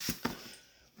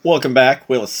Welcome back,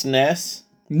 Willis Ness.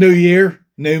 New year,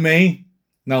 new me.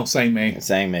 No, same me.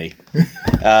 Same me.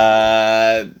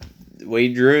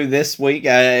 We drew this week.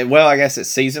 I guess it's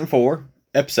season 4,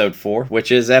 episode 4,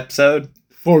 which is episode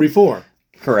 44.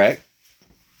 Correct.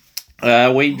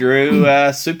 We drew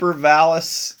Super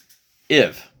Valis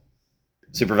IV.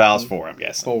 Super Valis 4, I'm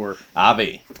guessing. 4.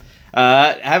 IV.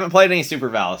 I haven't played any Super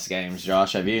Valis games,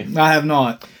 Josh. Have you? I have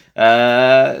not.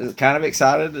 Kind of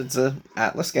excited. It's a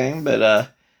Atlas game, but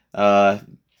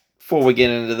before we get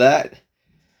into that,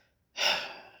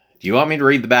 do you want me to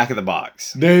read the back of the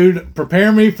box? Dude,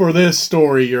 prepare me for this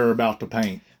story you're about to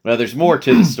paint. Well, there's more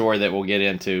to the story that we'll get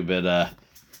into, but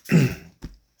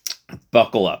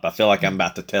buckle up. I feel like I'm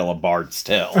about to tell a bard's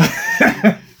tale.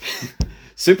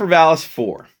 Super Valis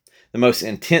IV. The most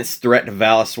intense threat to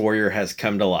Valis warrior has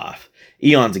come to life.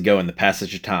 Eons ago, in the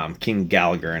passage of time, King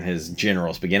Gallagher and his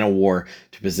generals began a war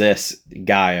to possess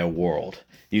Gaia world,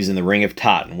 using the Ring of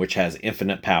Titan, which has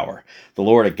infinite power. The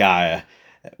Lord of Gaia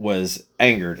was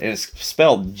angered, and it's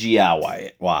spelled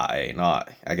G-I-Y, not,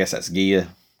 I guess that's Gaia,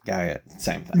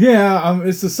 same thing. Yeah,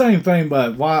 it's the same thing,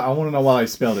 but why? I want to know why they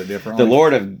spelled it differently. The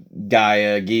Lord of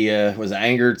Gaia, was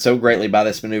angered so greatly by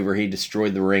this maneuver, he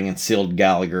destroyed the ring and sealed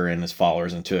Gallagher and his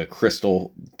followers into a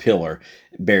crystal pillar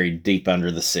buried deep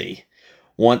under the sea.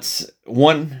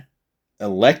 One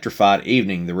electrified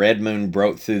evening, the red moon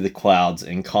broke through the clouds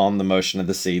and calmed the motion of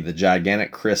the sea. The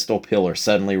gigantic crystal pillar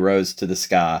suddenly rose to the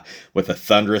sky with a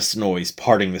thunderous noise,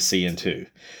 parting the sea in two.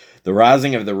 The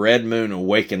rising of the red moon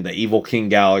awakened the evil King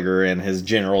Gallagher and his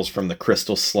generals from the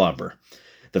crystal slumber.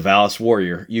 The Valis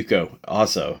warrior, Yuko,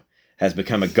 also has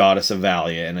become a goddess of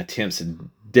Valia and attempts a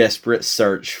desperate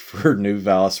search for a new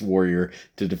Valis warrior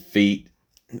to defeat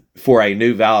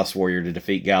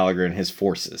Gallagher and his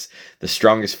forces. The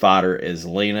strongest fighter is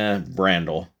Lena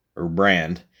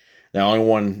Brand,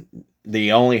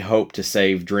 the only hope to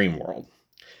save Dreamworld.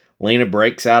 Lena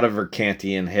breaks out of her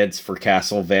canty and heads for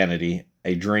Castle Vanity,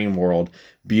 a dream world,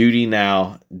 beauty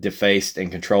now defaced and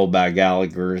controlled by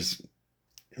Gallagher's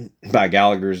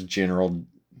general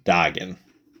Dagon.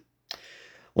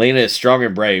 Lena is strong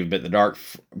and brave, but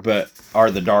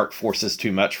are the dark forces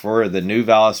too much for her? The new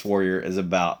Valis warrior is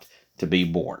about to be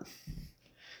born.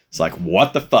 It's like,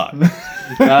 what the fuck?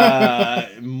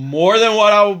 More than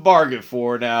what I would bargain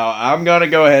for. Now, I'm going to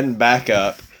go ahead and back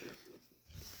up.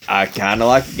 I kind of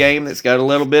like a game that's got a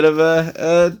little bit of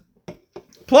a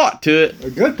plot to it. A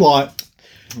good plot.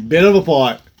 A bit of a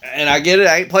plot. And I get it.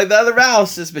 I ain't played the other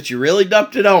Valises, but you really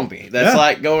dumped it on me. That's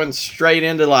like going straight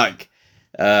into like...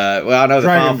 I know the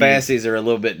Final Fantasies are a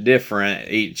little bit different,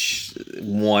 each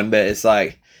one, but it's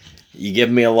like, you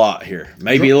give me a lot here.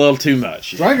 Maybe a little too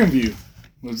much. Dragon View.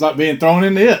 It's like being thrown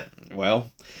into it.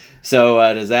 Well, so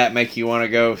does that make you want to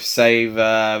go save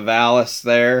Valis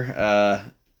there,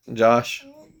 Josh?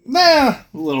 Nah, a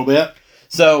little bit.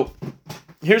 So,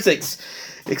 here's the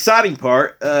exciting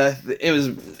part. It was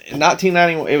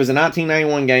 1991. It was a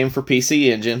 1991 game for PC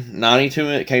Engine. 92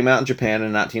 it came out in Japan,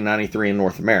 and 1993 in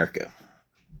North America.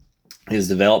 It was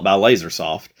developed by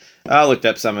Lasersoft. I looked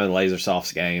up some of the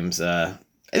Lasersoft's games.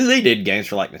 They did games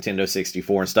for like Nintendo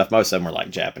 64 and stuff. Most of them were like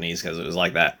Japanese because it was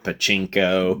like that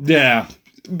pachinko. Yeah.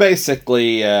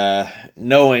 Basically,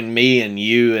 knowing me and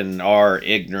you and our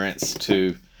ignorance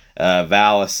to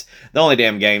Valis, the only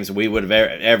damn games we would have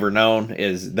ever known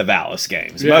is the Valis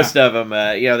games. Yeah. Most of them,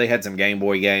 they had some Game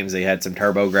Boy games, they had some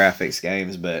TurboGrafx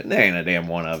games, but there ain't a damn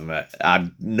one of them that I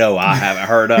know I haven't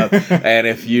heard of. And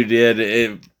if you did,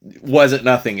 it wasn't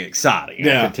nothing exciting.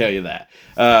 I can tell you that.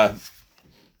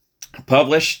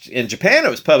 Published in Japan, it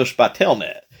was published by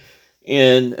Telnet.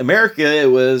 In America, it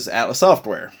was Atlas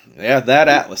Software. Yeah, that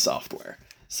Atlas Software.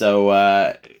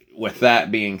 So, with that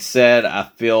being said, I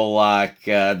feel like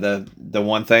the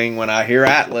one thing when I hear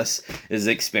Atlas is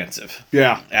expensive.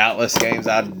 Yeah. Atlas games,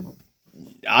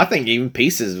 I think even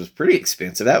Pieces was pretty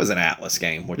expensive. That was an Atlas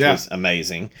game, which was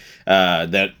amazing.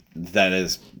 That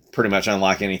is pretty much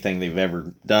unlike anything they've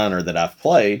ever done or that I've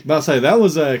played. But I'll say that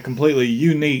was a completely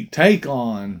unique take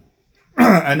on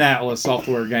an Atlas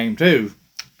Software game too.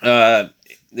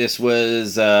 This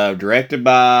was directed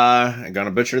by, I'm going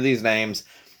to butcher these names,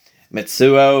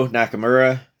 Mitsuo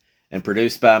Nakamura, and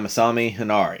produced by Masami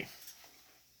Hinari.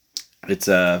 It's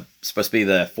supposed to be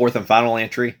the fourth and final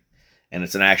entry, and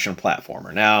it's an action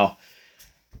platformer. Now,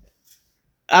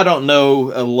 I don't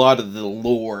know a lot of the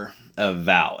lore of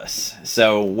Valis.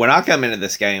 So when I come into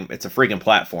this game, it's a freaking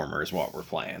platformer is what we're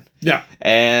playing. Yeah.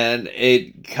 And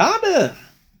it kind of,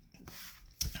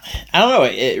 I don't know,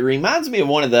 it reminds me of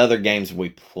one of the other games we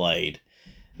played.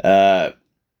 As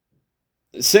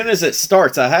soon as it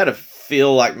starts, I had a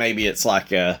feel like maybe it's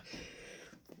like a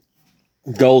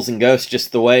Goals and Ghosts,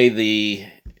 just the way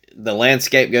the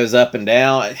landscape goes up and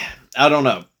down. I don't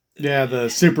know. Yeah, the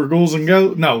super ghouls and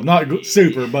ghosts. No, not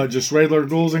super, but just regular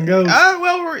ghouls and ghosts.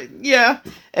 Well, yeah.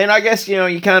 And I guess,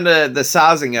 you kind of, the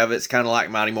sizing of it's kind of like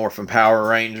Mighty Morphin Power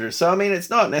Rangers. So, I mean, it's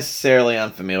not necessarily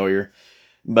unfamiliar.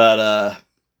 But,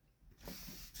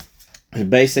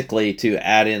 basically, to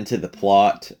add into the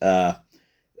plot,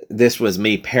 this was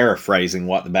me paraphrasing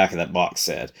what the back of that box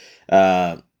said.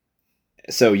 So,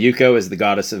 Yuko is the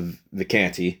goddess of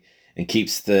Vacanti and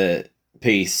keeps the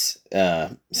peace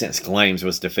since Glames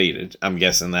was defeated. I'm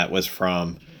guessing that was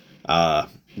from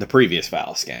the previous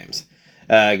Valis games.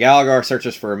 Gallagher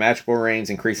searches for magical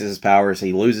rings, increases his powers,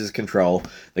 he loses control.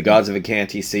 The gods of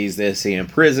Vacanti sees this, he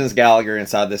imprisons Gallagher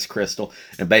inside this crystal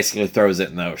and basically throws it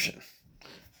in the ocean.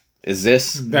 Is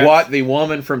this what the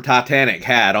woman from Titanic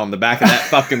had on the back of that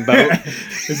fucking boat?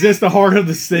 Is this the heart of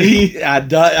the sea?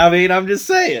 I mean, I'm just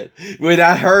saying. When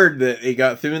I heard that he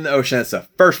got through in the ocean, that's the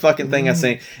first fucking thing I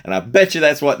seen. And I bet you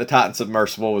that's what the Titan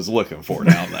Submersible was looking for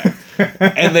down there.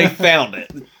 And they found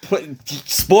it.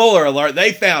 Spoiler alert,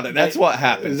 they found it. That's what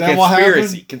happened. Is that what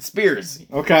happened? Conspiracy.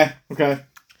 Okay.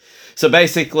 So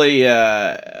basically,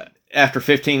 after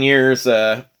 15 years,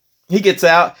 he gets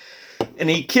out. And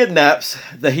he kidnaps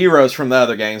the heroes from the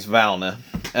other games, Valna.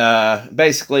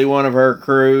 Basically, one of her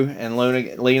crew and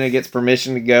Lena gets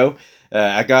permission to go.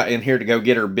 I got in here to go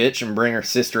get her bitch and bring her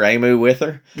sister Amu with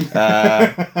her.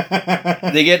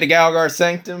 They get to Galgar's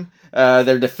Sanctum.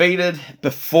 They're defeated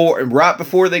right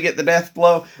before they get the death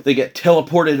blow. They get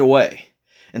teleported away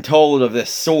and told of this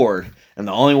sword and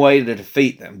the only way to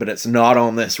defeat them, but it's not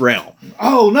on this realm.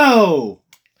 Oh no!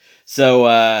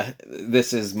 So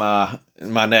this is my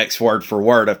next word for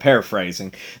word of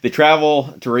paraphrasing. They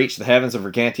travel to reach the heavens of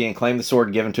Vacanti and claim the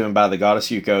sword given to him by the goddess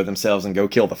Yuko themselves and go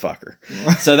kill the fucker.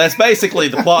 So that's basically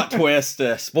the plot twist.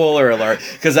 Spoiler alert,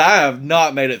 because I have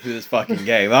not made it through this fucking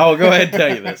game. I will go ahead and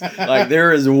tell you this. Like,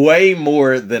 there is way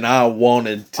more than I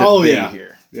wanted to be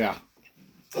here. Yeah.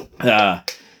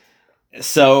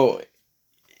 So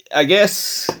I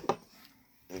guess,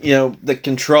 the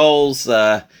controls...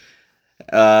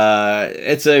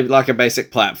 it's like a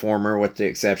basic platformer with the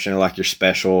exception of like your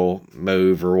special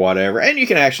move or whatever, and you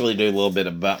can actually do a little bit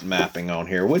of button mapping on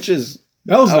here, which is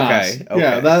nice. Okay.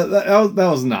 Yeah, that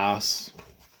was nice.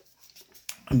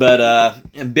 But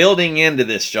building into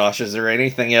this, Josh, is there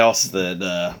anything else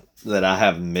that I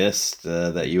have missed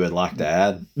that you would like to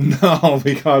add? No,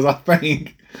 because I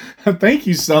think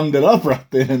you summed it up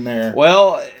right then and there.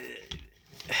 Well,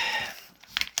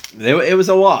 it was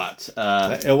a lot.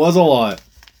 It was a lot.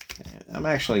 I'm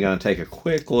actually going to take a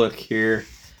quick look here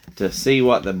to see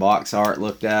what the box art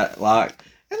looked at like.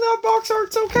 And the box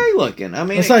art's okay looking. I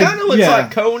mean, it kind of looks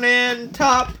like Conan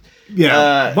top.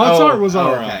 Yeah, box art was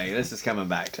alright. Okay, this is coming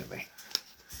back to me.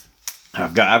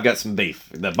 I've got some beef.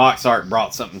 The box art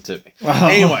brought something to me.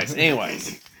 Anyways.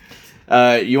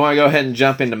 You want to go ahead and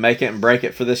jump into Make It and Break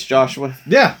It for this, Joshua?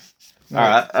 Yeah. All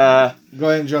right. Go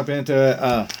ahead and jump into it.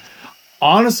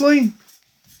 Honestly,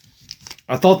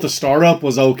 I thought the startup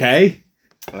was okay.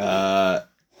 I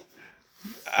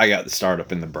got the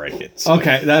startup and the break it. So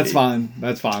okay, that's fine.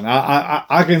 That's fine.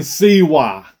 I can see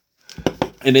why.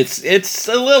 And it's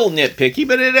a little nitpicky,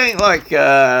 but it ain't like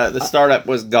the startup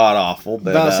was god awful.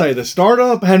 But I say the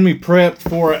startup had me prepped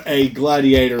for a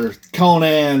Gladiator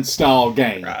Conan style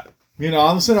game. Right.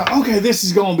 I'm saying, okay, this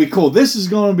is going to be cool. This is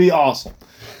going to be awesome.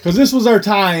 Because this was our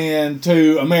tie-in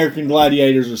to American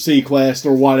Gladiators or Sequest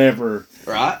or whatever.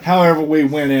 Right. However we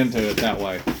went into it that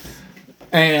way.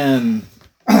 And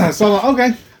so I'm like,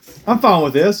 okay, I'm fine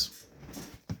with this.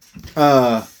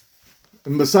 And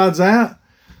besides that,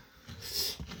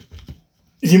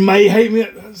 you may hate me.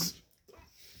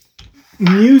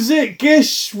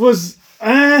 Music-ish was,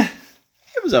 It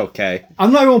was okay.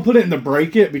 I'm not going to put it in the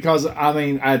break it because,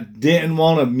 I didn't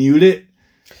want to mute it.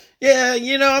 Yeah,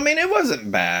 it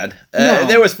wasn't bad. No.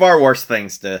 There was far worse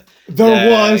things to...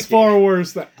 far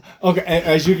worse. Okay,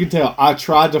 as you can tell, I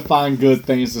tried to find good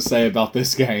things to say about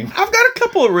this game. I've got a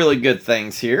couple of really good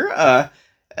things here.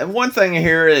 And one thing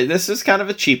here, this is kind of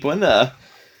a cheap one.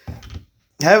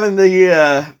 Having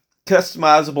the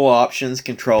customizable options,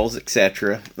 controls,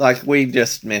 etc. Like we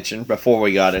just mentioned before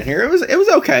we got in here. It was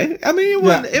okay. I mean,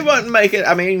 it wasn't make it.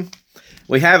 I mean,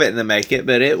 we have it in the make it,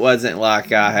 but it wasn't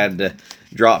like I had to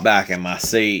drop back in my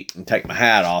seat and take my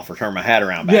hat off or turn my hat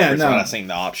around backwards when I seen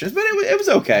the options. But it was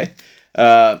okay.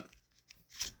 I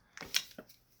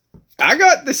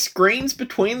got the screens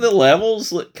between the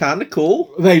levels look kind of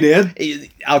cool. They did.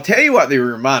 I'll tell you what they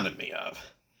reminded me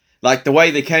of. Like the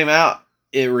way they came out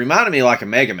it reminded me like a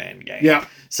Mega Man game. Yeah.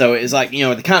 So it's like,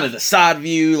 the kind of the side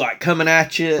view, like coming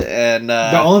at you. And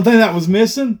the only thing that was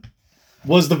missing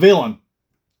was the villain.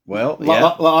 Well,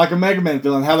 yeah. Like a Mega Man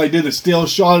villain, how they do the still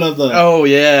shot of the... Oh,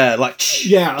 yeah. Like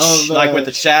with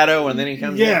the shadow, and then he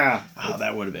comes in. Oh,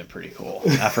 that would have been pretty cool.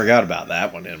 I forgot about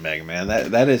that one in Mega Man.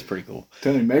 That is pretty cool.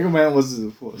 Tell me, Mega Man was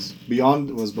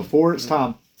before its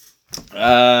time.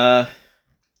 I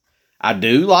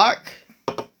do like...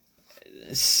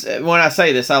 When I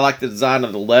say this, I like the design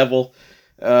of the level.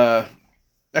 I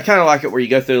kind of like it where you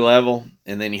go through the level,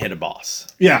 and then you hit a boss.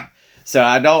 Yeah. So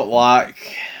I don't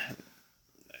like...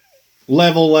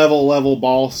 Level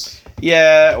boss.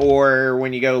 Yeah, or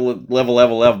when you go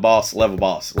level boss.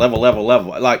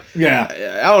 Like, yeah.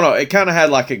 I don't know. It kind of had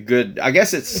like a good, I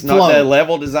guess it's not the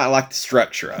level design, like the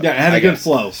structure of it. Yeah, it had a good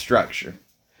flow. Structure.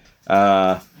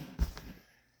 And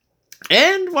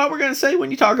what we're going to say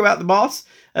when you talk about the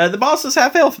bosses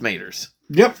have health meters.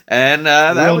 Yep. And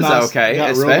that was nice. Okay,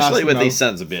 especially nice with these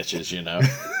sons of bitches,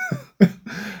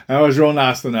 That was real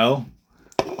nice to know.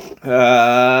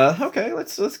 Okay,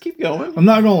 let's keep going. I'm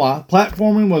not gonna lie,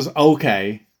 platforming was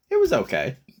okay. It was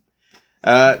okay.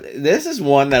 This is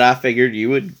one that I figured you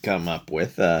would come up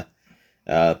with. I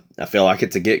feel like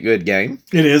it's a get good game.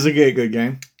 It is a get good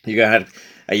game. You're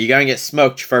gonna get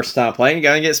smoked your first time playing.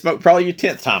 You're gonna get smoked probably your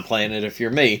 10th time playing it if you're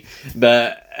me.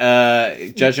 But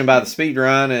judging by the speed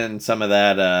run and some of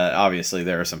that, obviously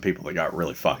there are some people that got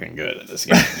really fucking good at this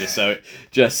game.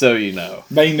 just so you know,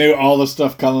 they knew all the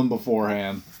stuff coming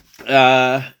beforehand.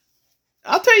 I'll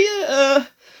tell you,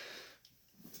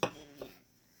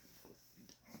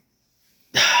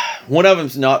 one of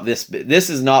them's not this big. This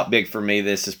is not big for me.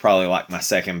 This is probably like my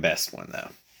second best one,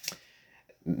 though.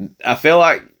 I feel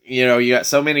like, you got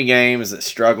so many games that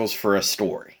struggles for a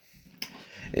story.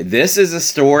 This is a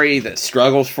story that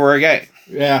struggles for a game.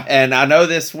 Yeah. And I know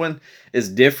this one is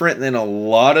different than a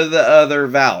lot of the other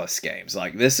Valis games.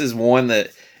 Like, this is one that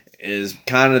is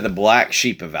kind of the black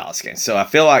sheep of Valis games. So I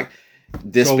feel like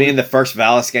this being the first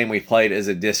Valis game we played is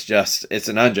it's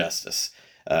an injustice.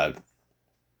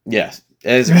 Yes,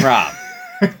 it is a crime.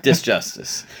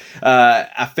 Disjustice.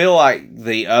 I feel like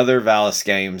the other Valis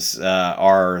games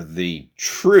are the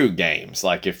true games.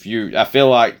 Like I feel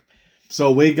like...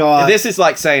 So we got... This is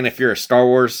like saying if you're a Star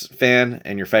Wars fan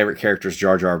and your favorite character is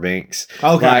Jar Jar Binks.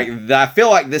 Okay. Like, I feel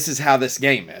like this is how this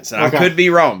game is. And I could be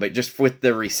wrong, but just with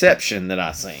the reception that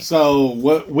I've seen.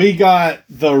 So we got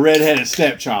the redheaded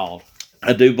stepchild.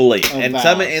 I do believe. And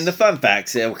in the fun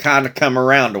facts, it will kind of come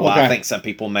around to why I think some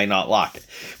people may not like it.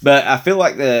 But I feel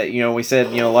like we said,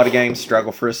 a lot of games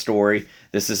struggle for a story.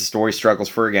 This is a story struggles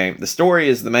for a game. The story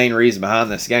is the main reason behind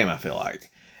this game, I feel like.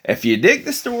 If you dig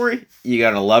the story, you're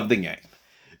going to love the game.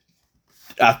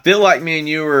 I feel like me and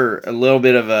you were a little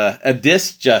bit of a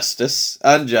injustice,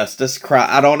 I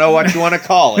don't know what you want to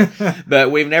call it,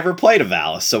 but we've never played a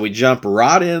Valis, so we jump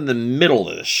right in the middle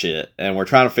of this shit, and we're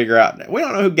trying to figure out, we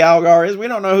don't know who Galgar is, we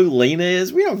don't know who Lena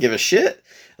is, we don't give a shit.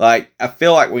 Like, I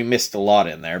feel like we missed a lot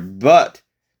in there, but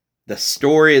the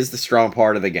story is the strong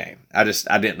part of the game. I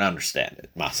didn't understand it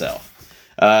myself.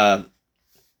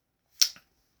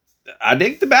 I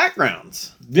dig the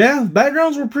backgrounds. Yeah,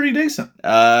 backgrounds were pretty decent.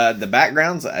 The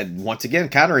backgrounds, once again,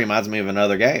 kind of reminds me of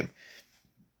another game.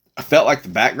 I felt like the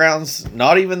backgrounds,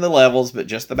 not even the levels, but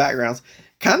just the backgrounds,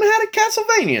 kind of had a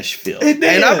Castlevania-ish feel. It did.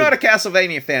 And I'm not a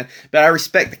Castlevania fan, but I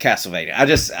respect the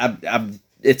Castlevania.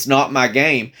 It's not my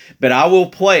game, but I will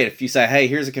play it if you say, hey,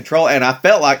 here's a control. And I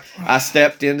felt like I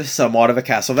stepped into somewhat of a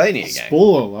Castlevania game.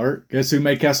 Spoiler alert. Guess who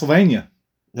made Castlevania?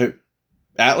 Who?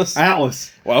 Atlas?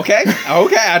 Well, okay.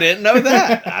 I didn't know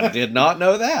that. I did not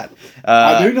know that.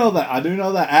 I do know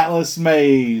that Atlas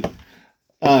made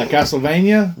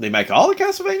Castlevania. They make all the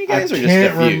Castlevania games, or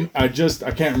just a few?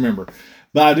 I can't remember.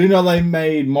 But I do know they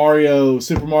made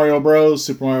Super Mario Bros.,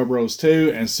 Super Mario Bros.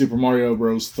 2, and Super Mario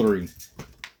Bros. 3.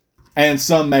 And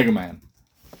some Mega Man.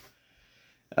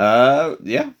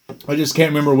 Yeah. I just can't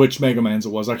remember which Mega Mans it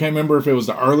was. I can't remember if it was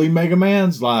the early Mega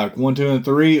Mans, like 1, 2, and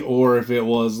 3, or if it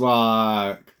was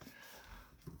like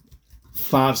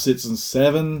 5, 6, and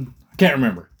 7. I can't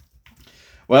remember.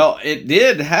 Well, it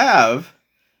did have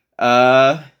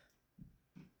like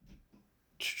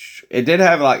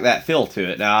that feel to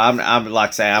it. Now, I'm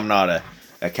like say I'm not a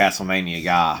Castlevania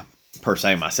guy per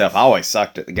se myself. I always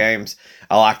sucked at the games.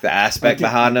 I like the aspect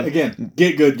behind them. Again,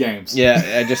 get good games. Yeah,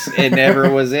 it never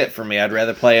was it for me. I'd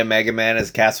rather play a Mega Man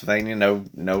as Castlevania.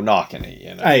 No knocking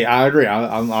it. Hey, I agree.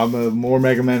 I'm a more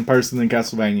Mega Man person than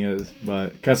Castlevania is,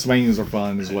 but Castlevanias are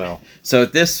fun as well. So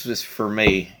this is for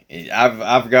me.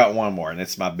 I've got one more, and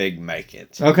it's my big make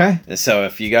it. Okay. So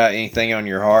if you got anything on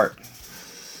your heart.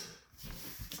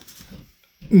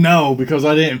 No, because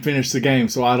I didn't finish the game,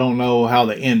 so I don't know how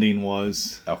the ending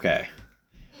was. Okay.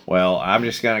 Well, I'm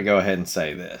just going to go ahead and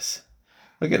say this.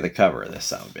 Look at the cover of this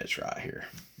son of a bitch right here.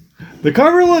 The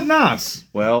cover looked nice.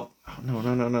 Well, no,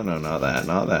 not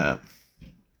that.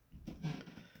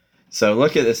 So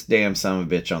look at this damn son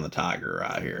of a bitch on the tiger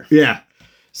right here. Yeah.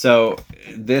 So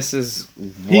this is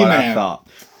what He-Man. I thought.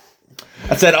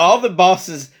 I said all the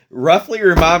bosses roughly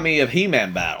remind me of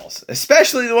He-Man battles,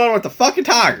 especially the one with the fucking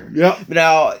tiger. Yep.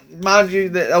 Now, mind you,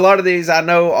 that a lot of these I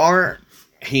know aren't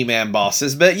He-Man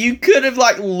bosses, but you could have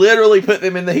like literally put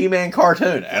them in the He-Man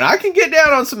cartoon, and I can get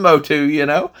down on some Motu, you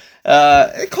know,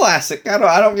 classic. I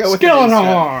don't go with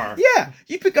Skeletor. Yeah,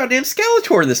 you pick on damn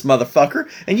Skeletor, this motherfucker,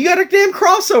 and you got a damn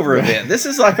crossover event. This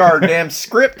is like our damn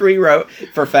script we wrote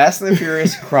for Fast and the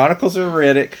Furious, Chronicles of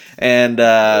Riddick, and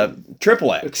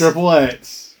Triple X. Triple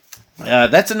X.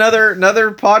 That's another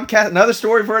podcast, another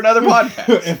story for another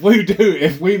podcast.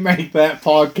 If we make that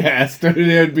podcast,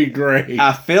 it'd be great.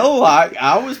 I feel like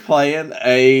I was playing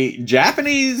a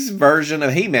Japanese version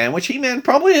of He-Man, which He-Man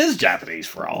probably is Japanese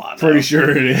for all I know. Pretty sure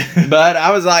it is. But I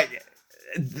was like,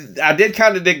 I did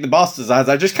kind of dig the boss designs.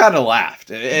 I just kind of laughed.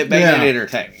 It made it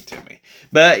entertaining to me.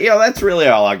 But, that's really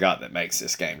all I got that makes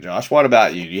this game, Josh. What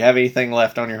about you? Do you have anything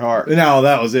left on your heart? No,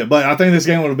 that was it. But I think this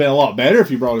game would have been a lot better if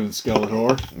you brought in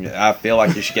Skeletor. Yeah, I feel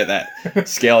like you should get that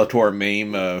Skeletor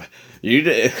meme of, you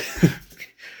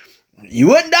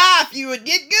wouldn't die if you would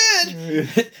get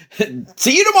good.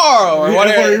 See you tomorrow or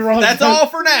whatever. That's all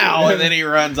for now. And then he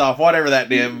runs off. Whatever that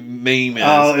damn meme is.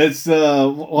 Oh, it's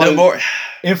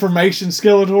information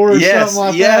Skeletor or something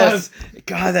like that.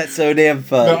 God, that's so damn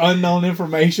fun. The unknown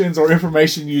informations or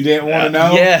information you didn't want to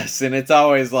know. Yes, and it's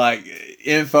always like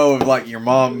info of like your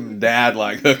mom and dad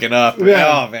like hooking up.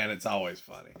 Yeah. Oh man, it's always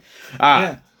funny. All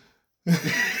right.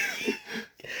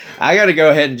 I got to go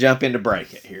ahead and jump into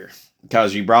Break It here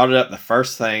because you brought it up the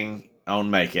first thing on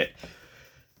Make It.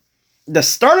 The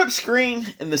startup screen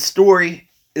and the story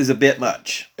is a bit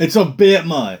much. It's a bit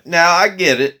much. Now, I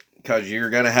get it because you're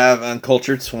going to have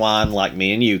uncultured swine like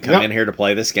me and you come in here to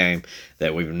play this game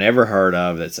that we've never heard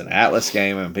of. That's an Atlas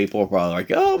game, and people are probably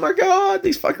like, oh my God,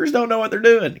 these fuckers don't know what they're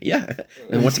doing. Yeah.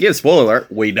 And once again, spoiler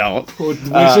alert, we don't. Which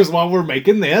is why we're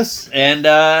making this. And,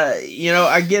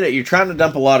 I get it. You're trying to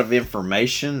dump a lot of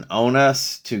information on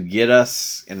us to get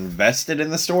us invested in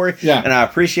the story. Yeah. And I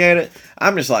appreciate it.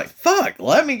 I'm just like, fuck,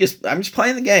 I'm just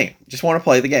playing the game. Just want to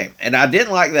play the game. And I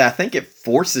didn't like that. I think it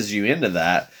forces you into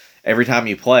that. Every time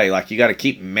you play, like you got to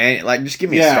keep just give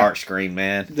me a start screen,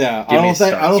 man. Yeah, I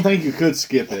don't think you could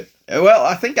skip it. Well,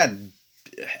 I think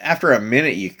after a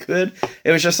minute you could.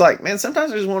 It was just like, man,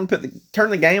 sometimes I just want to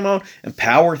turn the game on and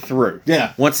power through.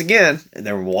 Yeah. Once again,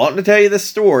 they're wanting to tell you this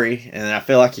story, and I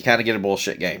feel like you kind of get a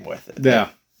bullshit game with it. Yeah.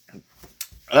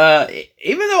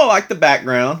 Even though I like the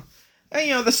background,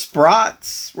 the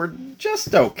sprites were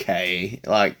just okay.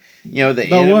 Like, the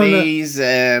enemies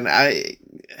and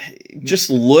just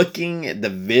looking at the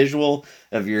visual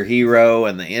of your hero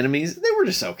and the enemies, they were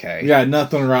just okay. Yeah,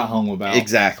 nothing to write home about.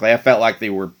 Exactly. I felt like they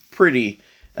were pretty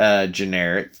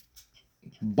generic.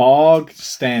 Bog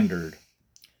standard.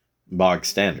 Bog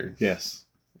standard? Yes.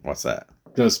 What's that?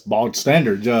 Just bog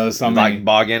standard. Like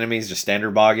bog enemies, just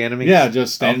standard bog enemies? Yeah,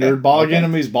 just standard bog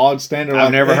enemies, bog standard.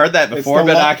 I've never heard that before,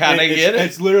 but I kind of get it.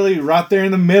 It's literally right there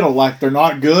in the middle. Like, they're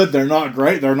not good, they're not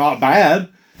great, they're not bad.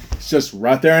 It's just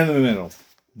right there in the middle.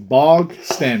 Bog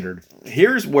standard.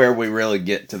 Here's where we really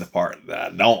get to the part that I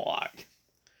don't like.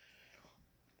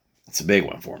 It's a big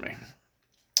one for me.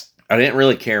 I didn't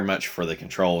really care much for the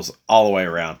controls all the way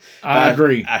around. I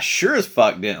agree. I sure as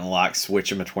fuck didn't like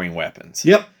switching between weapons.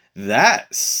 Yep.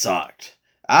 That sucked.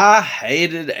 I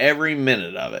hated every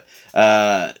minute of it.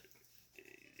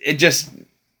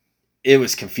 It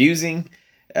was confusing.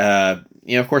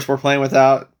 Of course, we're playing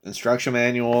without instruction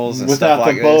manuals and stuff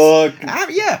like this. Without the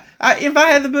book. If I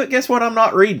had the book, guess what? I'm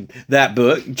not reading that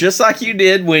book. Just like you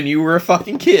did when you were a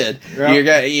fucking kid.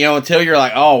 Yep. Until you're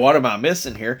like, oh, what am I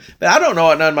missing here? But I don't know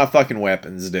what none of my fucking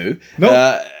weapons do. Nope.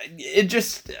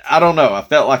 I don't know. I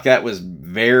felt like that was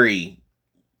very,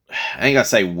 I ain't gonna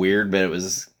say weird, but it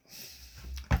was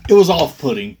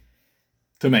off-putting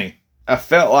to me. I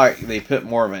felt like they put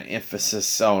more of an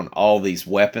emphasis on all these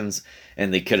weapons,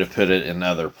 and they could have put it in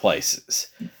other places.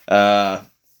 Yeah.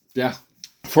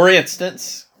 For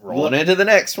instance, rolling into the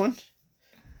next one,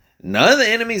 none of the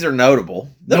enemies are notable.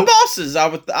 The bosses,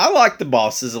 I like the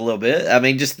bosses a little bit. I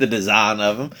mean, just the design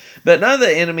of them. But none of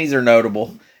the enemies are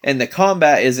notable, and the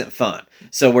combat isn't fun.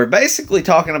 So we're basically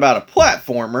talking about a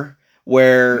platformer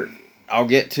where I'll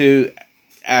get to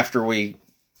after we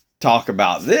talk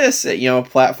about this.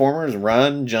 Platformers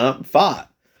run, jump, fight.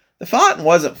 the fighting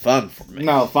wasn't fun for me.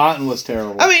 No, fighting was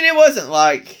terrible. I mean, it wasn't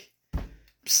like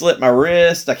slit my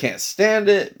wrist, I can't stand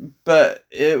it, but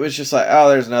it was just like, oh,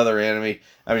 there's another enemy.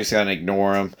 I'm just going to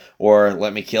ignore him or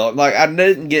let me kill him. Like, I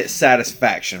didn't get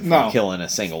satisfaction from killing a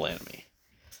single enemy.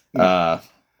 And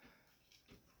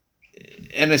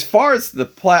as far as the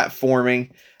platforming,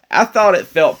 I thought it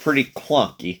felt pretty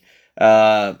clunky.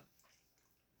 Now,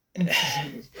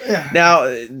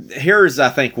 here's, I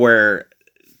think, where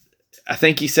I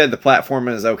think you said the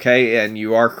platforming is okay, and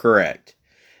you are correct,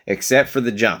 except for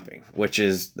the jumping, which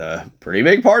is the pretty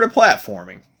big part of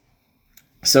platforming.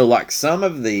 So, like, some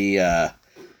of the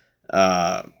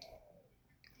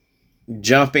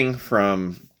jumping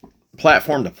from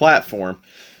platform to platform,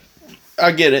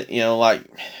 I get it, like,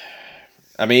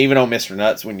 I mean, even on Mr.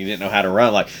 Nuts, when you didn't know how to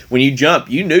run, like, when you jump,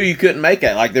 you knew you couldn't make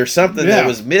it. Like, there's something that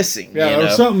was missing. Yeah, there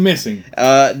was something missing.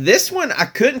 This one, I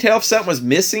couldn't tell if something was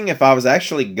missing, if I was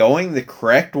actually going the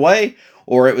correct way,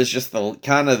 or it was just the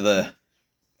kind of the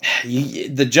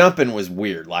jumping was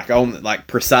weird, like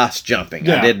precise jumping.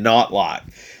 I did not like.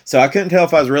 So I couldn't tell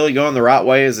if I was really going the right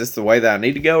way. Is this the way that I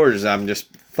need to go, or is I'm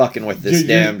just fucking with this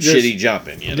shitty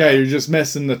jumping? Yeah, you're just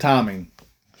messing the timing.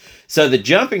 So the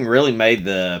jumping really made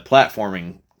the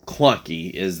platforming clunky,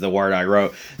 is the word I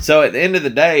wrote. So at the end of the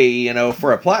day,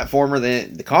 for a platformer,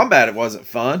 the combat, it wasn't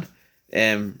fun.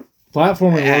 And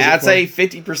platforming wasn't I'd say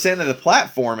 50% of the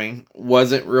platforming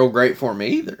wasn't real great for me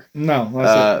either. No,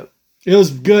 that's it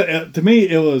was good. To me,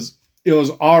 it was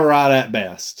all right at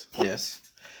best. Yes.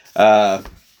 I've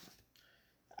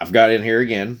got in here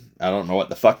again. I don't know what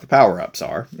the fuck the power-ups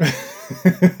are.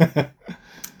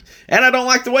 And I don't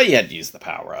like the way you had to use the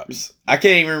power-ups. I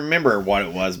can't even remember what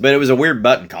it was, but it was a weird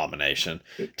button combination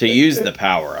to use the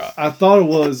power-up. I thought it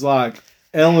was like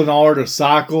L and R to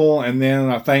cycle, and then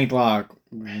I think like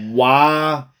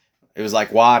Y. It was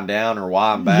like Y down or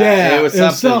Y back. Yeah, it was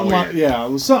something weird. Like,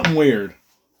 it was something weird.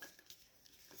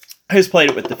 I just played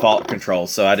it with default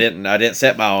controls, so I didn't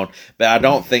set my own, but I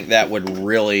don't think that would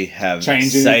really have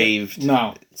saved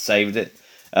it.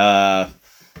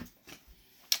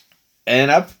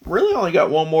 And I've really only got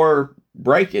one more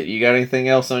break it. You got anything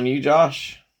else on you,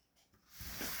 Josh?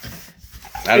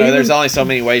 I know there's only so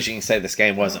many ways you can say this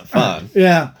game wasn't fun.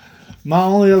 Yeah. My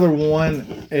only other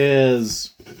one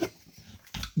is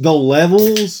the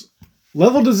levels.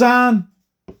 Level design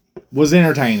was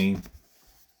entertaining.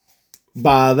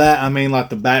 By that, I mean like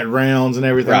the backgrounds and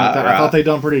everything like that. I thought they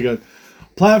done pretty good.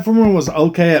 Platforming was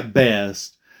okay at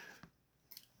best.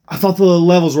 I thought the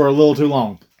levels were a little too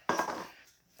long.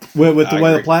 With the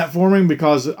way the platforming,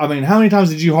 because, I mean, how many times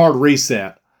did you hard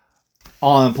reset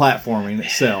on platforming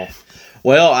itself?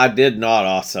 Well, I did not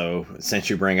also, since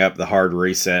you bring up the hard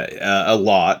reset, a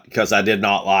lot, because I did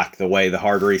not like the way the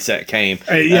hard reset came.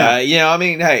 I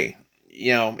mean, hey,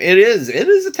 it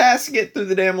is a task to get through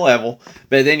the damn level,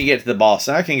 but then you get to the boss,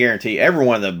 and I can guarantee every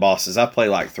one of the bosses, I play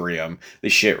like 3 of them, they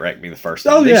shit wrecked me the first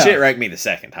time. They shit wrecked me the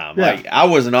second time. Yeah. Like, I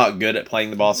was not good at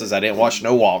playing the bosses. I didn't watch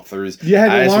no walkthroughs.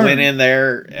 I just went in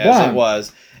there as it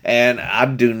was, and I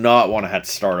do not want to have to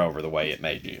start over the way it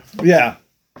made you. Yeah.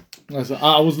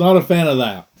 I was not a fan of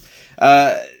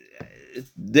that.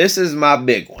 This is my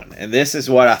big one, and this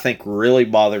is what I think really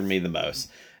bothered me the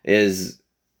most, is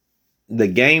the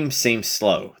game seems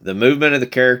slow. The movement of the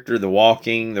character, the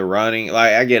walking, the running,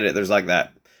 like, I get it. There's like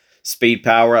that speed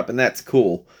power up, and that's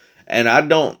cool. And I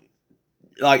don't,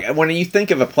 like, when you think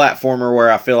of a platformer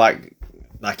where I feel like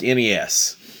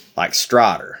NES, like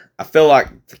Strider, I feel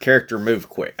like the character moved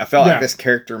quick. I felt like this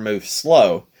character moved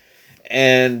slow.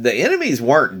 And the enemies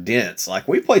weren't dense. Like,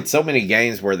 we played so many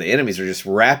games where the enemies are just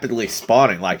rapidly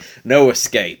spawning, like no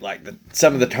escape, like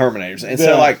some of the Terminators. And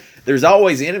so, like, there's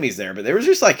always enemies there, but there was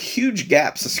just like huge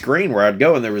gaps of screen where I'd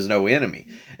go and there was no enemy.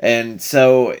 And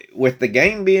so, with the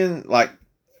game being like,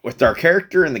 with our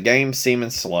character and the game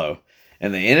seeming slow,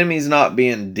 and the enemies not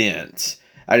being dense,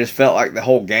 I just felt like the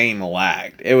whole game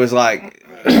lagged. It was like,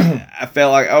 I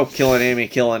felt like, oh, kill an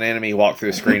enemy, walk through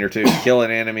a screen or two, kill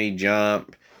an enemy,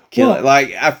 jump.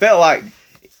 Like, I felt like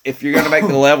if you're going to make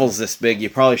the levels this big, you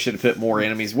probably should have put more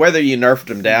enemies. Whether you nerfed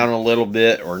them down a little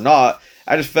bit or not,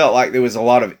 I just felt like there was a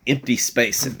lot of empty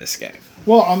space in this game.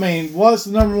 Well, I mean, what's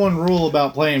the number one rule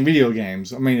about playing video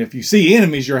games? I mean, if you see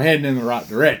enemies, you're heading in the right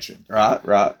direction.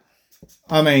 Right.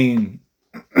 I mean,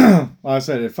 like I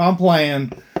said, if I'm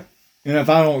playing and if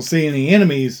I don't see any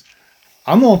enemies,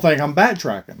 I'm going to think I'm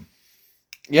backtracking.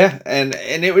 Yeah, and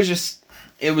it was just...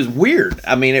 It was weird.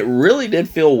 I mean, it really did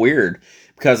feel weird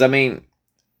because, I mean,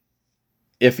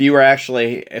 if you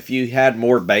had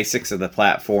more basics of the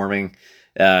platforming,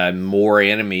 more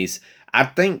enemies, I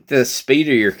think the speed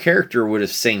of your character would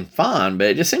have seemed fine, but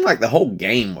it just seemed like the whole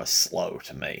game was slow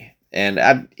to me.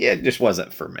 And it just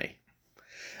wasn't for me.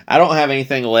 I don't have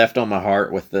anything left on my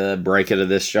heart with the break it of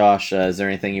this, Josh. Is there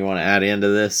anything you want to add into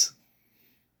this?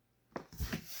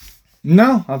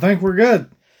 No, I think we're good.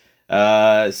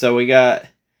 So we got,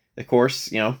 of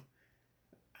course,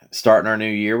 starting our new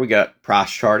year, we got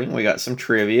price charting, we got some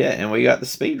trivia, and we got the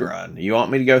speed run. You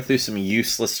want me to go through some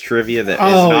useless trivia that is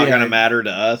not going to matter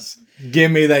to us?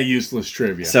 Give me that useless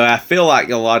trivia. So I feel like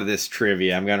a lot of this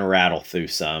trivia, I'm going to rattle through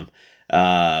some.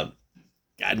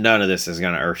 None of this is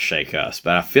going to earth shake us,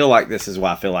 but I feel like this is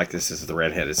why I feel like this is the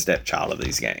redheaded stepchild of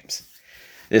these games.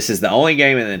 This is the only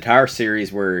game in the entire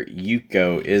series where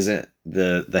Yuko isn't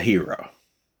the hero.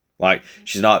 Like,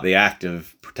 she's not the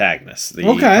active protagonist, the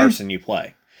person you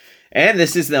play. And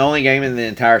this is the only game in the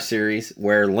entire series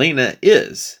where Lena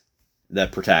is the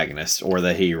protagonist or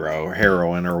the hero or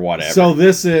heroine or whatever. So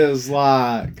this is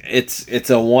like... It's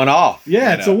a one-off.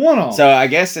 Yeah, it's a one-off. So I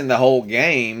guess in the whole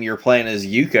game, you're playing as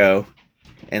Yuko,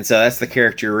 and so that's the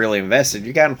character you're really invested.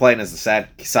 You're kind of playing as the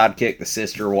sidekick, the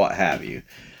sister, what have you.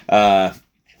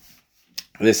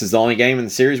 This is the only game in the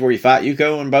series where you fight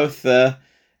Yuko in both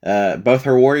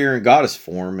her warrior and goddess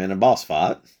form in a boss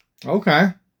fight. Okay.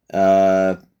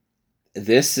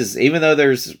 This is, even though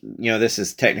there's, this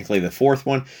is technically the fourth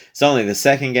one, it's only the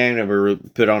second game to be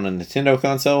put on a Nintendo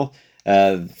console.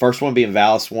 The first one being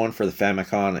Valis 1 for the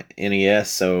Famicom NES.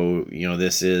 So,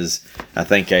 this is, I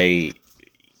think, I ain't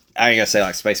gonna say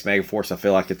like Space Mega Force. I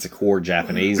feel like it's a core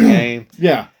Japanese game.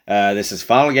 Yeah. This is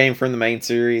final game from the main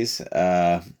series.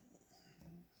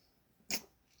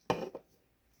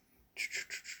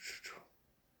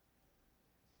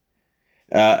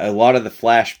 A lot of the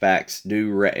flashbacks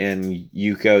in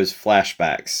Yuko's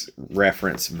flashbacks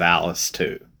reference Valis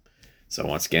 2. So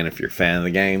once again, if you're a fan of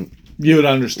the game, you would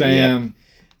understand.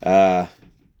 Yeah.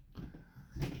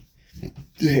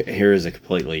 Here is a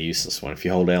completely useless one. If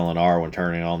you hold L and R when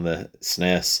turning on the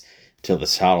SNES till the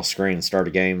title screen and start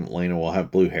a game, Lena will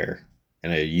have blue hair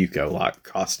in a Yuko-like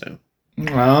costume.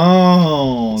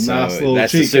 Oh, so nice little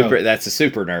cheat code. That's the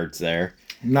super nerds there.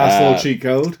 Nice little cheat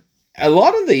code. A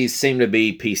lot of these seem to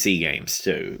be PC games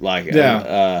too.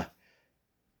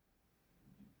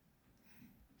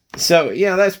 So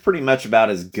that's pretty much about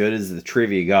as good as the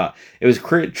trivia got. It was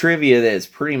trivia that's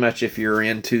pretty much if you're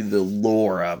into the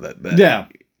lore of it, but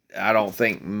I don't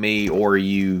think me or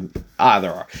you either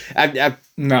are.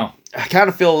 No. I kind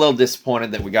of feel a little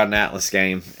disappointed that we got an Atlas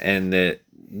game and that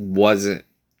wasn't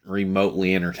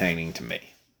remotely entertaining to me.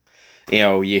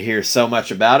 You hear so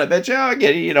much about it, but I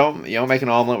get it. You don't make an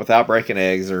omelet without breaking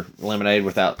eggs or lemonade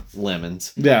without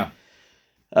lemons. Yeah.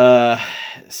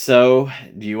 So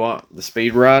do you want the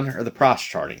speed run or the price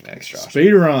charting next, Josh?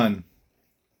 Speed run.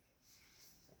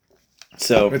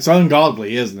 So it's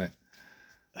ungodly, isn't it?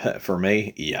 For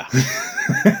me, yeah.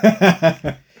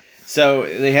 So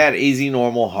they had easy,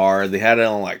 normal, hard. They had it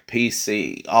on like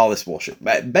PC, all this bullshit.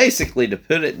 But basically, to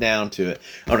put it down to it,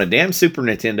 on a damn Super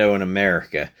Nintendo in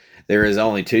America, there is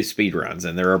only 2 speed runs,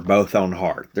 and they're both on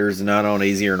hard. There's none on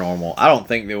easy or normal. I don't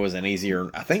think there was an easier.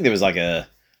 I think there was I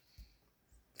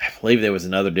believe there was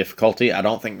another difficulty. I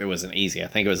don't think there was an easy. I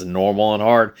think it was normal and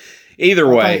hard. Either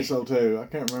way. I think so too. I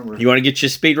can't remember. You want to get your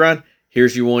speed run?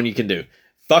 Here's your one you can do.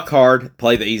 Fuck hard,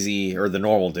 play the easy or the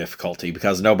normal difficulty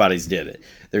because nobody's did it.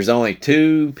 There's only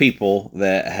 2 people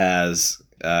that has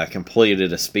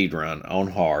completed a speed run on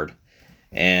hard,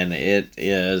 and it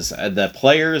is the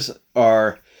players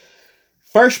are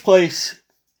first place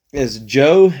is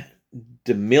Joe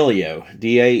D'Amelio,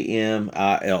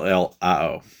 D'Amillio.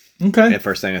 Okay. And the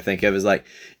first thing I think of is like,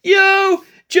 yo,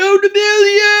 Joe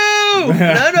D'Amelio!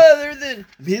 None other than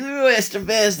Emilio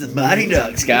Estevez, the Mighty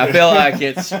Ducks guy. I feel like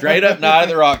it's straight up Night of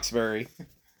the Roxbury.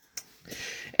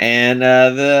 And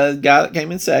the guy that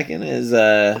came in second is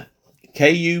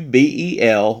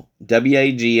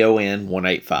KUBELWAGON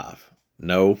 185.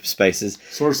 No spaces.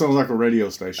 Sort of sounds like a radio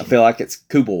station. I feel like it's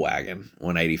Kubelwagen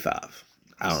 185.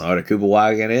 I don't know what a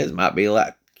Kubelwagen is. Might be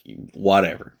like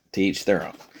whatever. To each their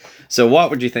own. So what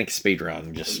would you think of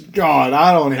speedrun? God,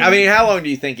 I don't know. I mean, how long do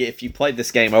you think if you played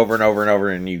this game over and over and over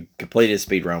and you completed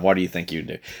speedrun, what do you think you'd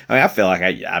do? I mean, I feel like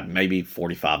I maybe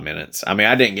 45 minutes. I mean,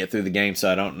 I didn't get through the game, so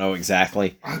I don't know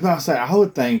exactly. I was about to say, I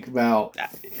would think about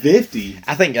 50.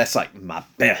 I think that's like my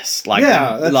best.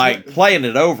 Like playing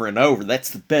it over and over,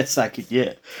 that's the best I could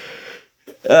get.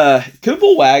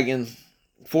 Kubelwagen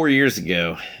 4 years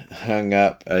ago hung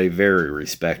up a very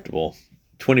respectable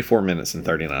 24 minutes and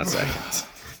 39 seconds.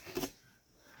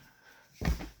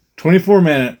 24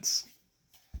 minutes.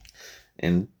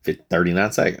 And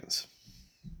 39 seconds.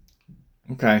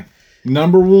 Okay.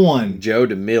 Number 1. Joe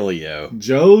D'Amelio.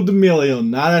 Joe D'Amelio,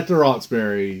 Night at the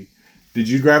Roxbury. Did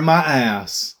you grab my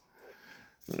ass?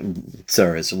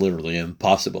 Sir, it's literally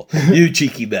impossible. You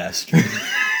cheeky bastard.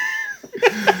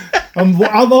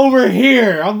 I'm over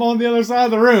here. I'm on the other side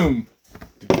of the room.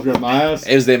 Did you grab my ass?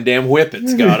 It was them damn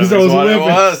whippets, got him. That's what it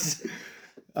was.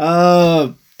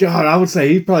 God, I would say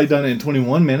he probably done it in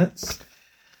 21 minutes.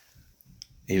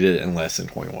 He did it in less than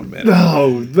 21 minutes.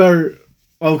 No, they're...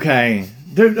 Okay.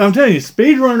 I'm telling you,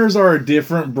 speedrunners are a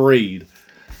different breed.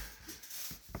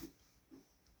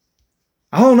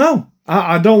 I don't know.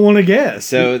 I don't want to guess.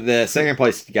 So the second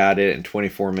place guy did it in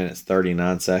 24 minutes,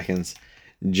 39 seconds.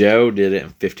 Joe did it in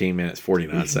 15 minutes,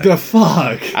 49 seconds. The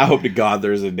fuck? I hope to God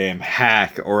there's a damn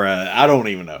hack or I don't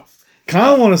even know.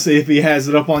 Kind of want to see if he has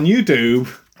it up on YouTube.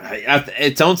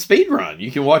 It's on Speedrun.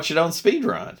 You can watch it on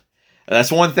Speedrun.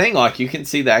 That's one thing. Like, you can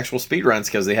see the actual speedruns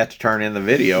because they have to turn in the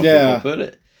video. Yeah. People put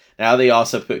it. Now they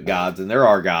also put gods, and there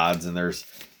are gods, and there's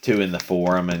 2 in the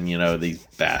forum, and these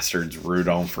bastards root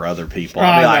on for other people.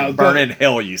 I'll be like, burn in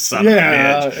hell, you son of a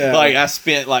bitch. Yeah. Like, I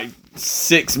spent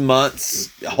 6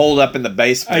 months holed up in the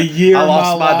basement. A year. I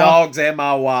lost my dogs and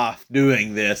my wife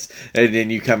doing this, and then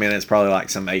you come in, and it's probably like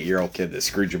some 8-year-old kid that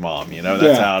screwed your mom.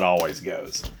 That's how it always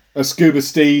goes. A Scuba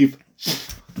Steve.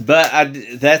 But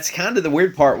that's kind of the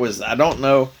weird part was I don't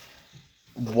know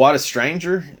what a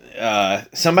stranger.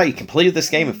 Somebody completed this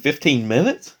game in 15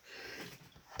 minutes.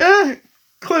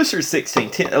 Closer to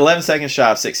 16, 11 seconds shy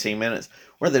of 16 minutes,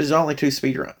 where there's only 2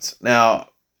 speedruns. Now,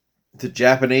 the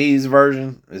Japanese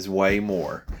version is way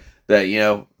more.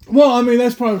 Well, I mean,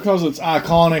 that's probably because it's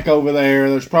iconic over there.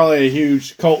 There's probably a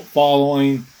huge cult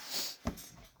following.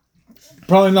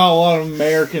 Probably not a lot of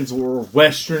Americans or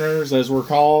Westerners, as we're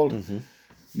called,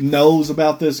 knows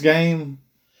about this game.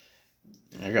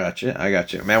 I got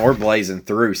you. Man, we're blazing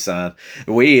through, son.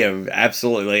 We have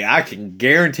absolutely, I can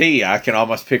guarantee I can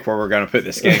almost pick where we're going to put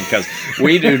this game because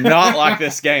we do not like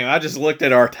this game. I just looked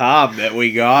at our time that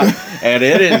we got, and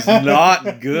it is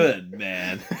not good,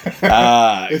 man.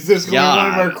 Is this going to be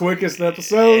one of our quickest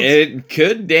episodes? It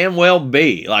could damn well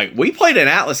be. Like, we played an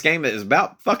Atlas game that is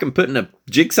about fucking putting a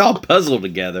jigsaw puzzle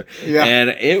together,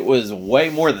 and it was way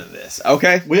more than this.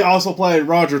 Okay? We also played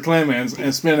Roger Clemens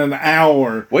and spent an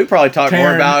hour. We probably talked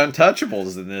more about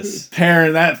Untouchables than this.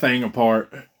 Tearing that thing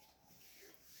apart.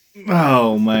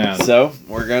 Oh, man. So,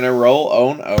 we're going to roll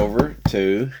on over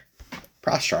to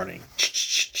price charting.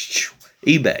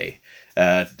 eBay.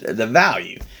 The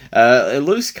value. A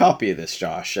loose copy of this,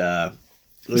 Josh.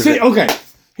 Okay.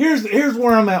 Here's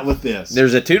where I'm at with this.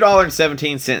 There's a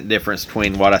 $2.17 difference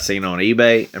between what I seen on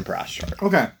eBay and price chart.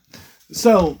 Okay.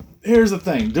 So, here's the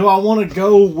thing. Do I want to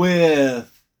go with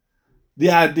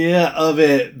the idea of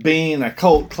it being a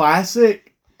cult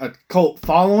classic, a cult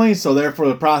following, so therefore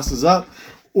the price is up?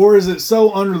 Or is it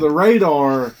so under the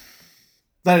radar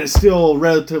that it's still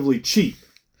relatively cheap?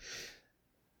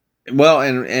 Well,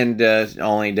 and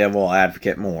only devil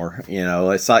advocate more.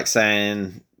 It's like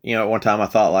saying... at one time I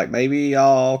thought, maybe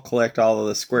I'll collect all of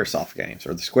the Squaresoft games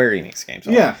or the Square Enix games.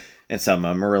 Yeah. And some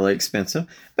of them are really expensive.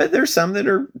 But there's some that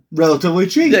are... relatively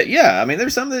cheap.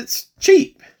 There's some that's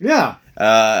cheap. Yeah.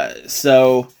 And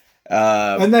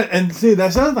see,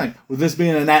 that's the other thing. With this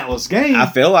being an Atlas game... I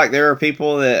feel like there are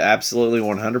people that absolutely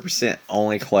 100%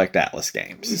 only collect Atlas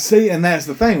games. See, and that's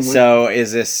the thing. So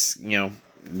is this,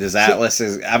 does Atlas...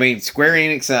 Square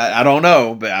Enix, I don't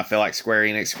know, but I feel like Square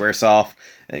Enix, Squaresoft...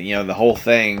 the whole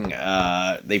thing,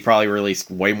 they probably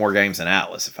released way more games than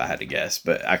Atlas, if I had to guess,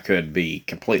 but I could be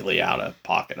completely out of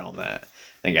pocket on that.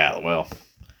 I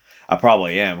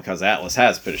probably am, because Atlas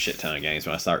has put a shit ton of games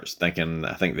when I start thinking,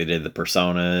 I think they did the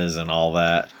Personas and all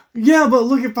that. Yeah, but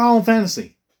look at Final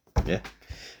Fantasy. Yeah.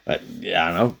 But, yeah,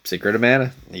 I know. Secret of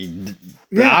Mana.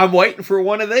 I'm waiting for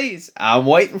one of these.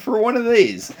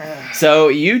 So,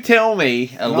 you tell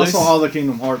me... also all the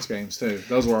Kingdom Hearts games, too.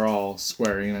 Those were all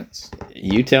Square Enix.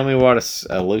 You tell me what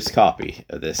a loose copy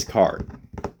of this card.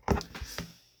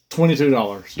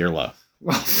 $22. You're low.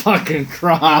 Oh, fucking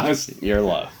Christ. You're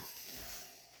low.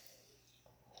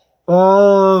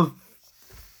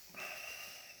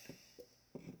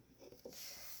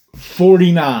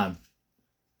 49.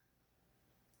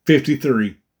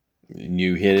 53.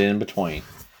 You hit it in between.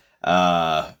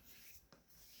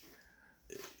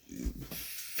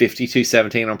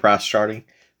 52.17 on price charting,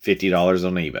 $50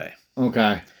 on eBay.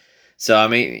 Okay. So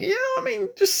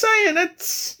just saying,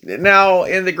 it's now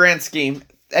in the grand scheme,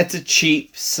 that's a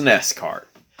cheap SNES card.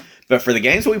 But for the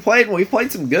games we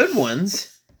played some good ones.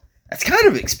 That's kind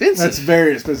of expensive. That's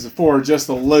very expensive for just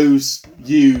a loose,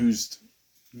 used,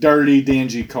 dirty,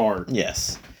 dingy card.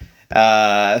 Yes.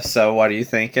 So what do you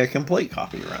think a complete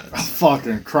copy runs? Oh,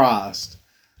 fucking Christ.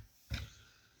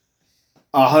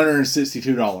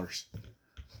 $162.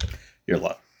 You're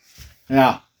low.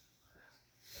 Yeah.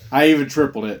 I even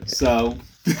tripled it, so.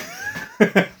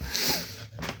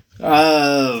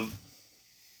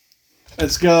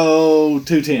 Let's go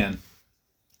 210.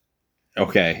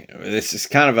 Okay, this is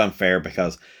kind of unfair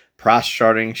because price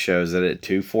charting shows it at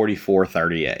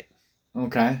 $244.38.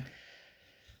 Okay.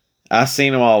 I've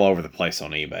seen them all over the place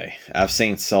on eBay. I've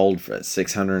seen sold for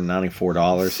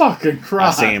 $694. Fucking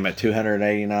Christ. I've seen them at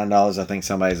 $289. I think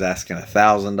somebody's asking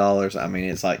 $1,000. I mean,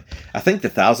 it's like, I think the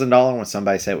 $1,000 when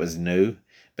somebody said it was new,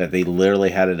 but they literally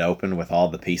had it open with all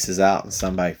the pieces out and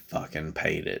somebody fucking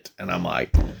paid it. And I'm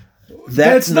like,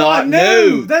 that's not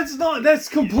new. That's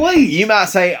complete. You might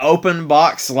say open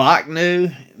box like new,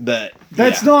 but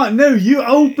that's not new. You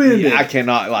opened it. I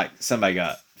cannot, like, somebody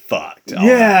got fucked.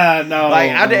 Yeah, no. Like,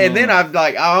 and then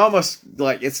I almost,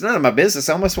 like, it's none of my business.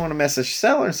 I almost want to message the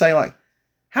seller and say, like,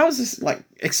 how is this, like,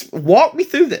 walk me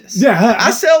through this. Yeah.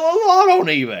 I sell a lot on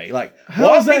eBay. Like,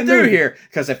 walk me through here.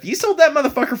 Because if you sold that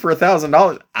motherfucker for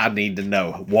 $1,000, I need to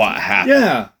know what happened.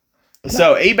 Yeah.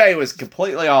 So eBay was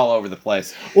completely all over the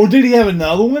place. Or did he have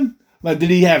another one? Like,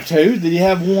 did he have two? Did he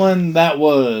have one that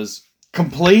was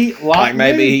complete? Like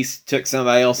maybe he took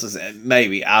somebody else's.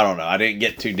 Maybe, I don't know. I didn't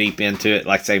get too deep into it.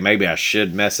 Like, say, maybe I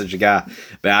should message a guy.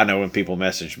 But I know when people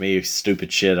message me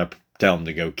stupid shit, I tell them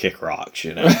to go kick rocks,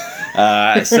 you know.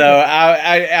 So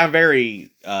I'm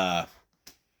very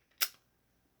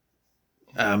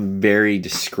I'm very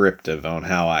descriptive on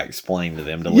how I explain to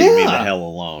them to leave me the hell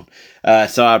alone.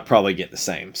 So I'd probably get the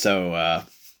same. So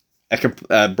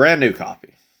a brand new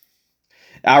copy.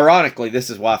 Ironically, this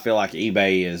is why I feel like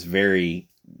eBay is very.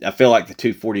 I feel like the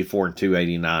 244 and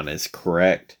 289 is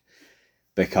correct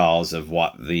because of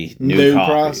what the new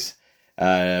copies.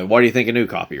 What do you think a new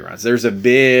copy runs? There's a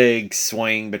big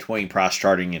swing between price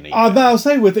charting and eBay. I would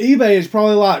say with eBay, it's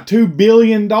probably like $2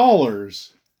 billion.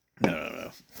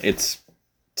 No. It's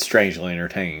strangely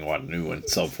entertaining what a new one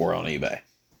sold for on eBay.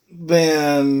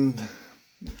 Then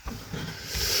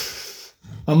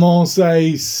I'm going to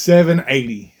say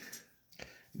 780.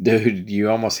 Dude,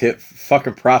 you almost hit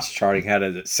fucking price charting. Had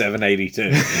it at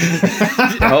 782.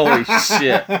 Holy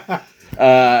shit.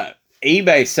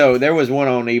 eBay. So there was one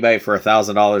on eBay for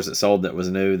 $1,000 that sold that was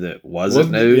new that wasn't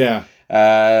new. Yeah.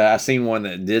 I seen one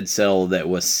that did sell that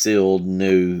was sealed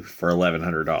new for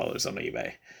 $1,100 on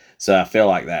eBay. So I feel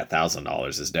like that $1,000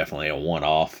 is definitely a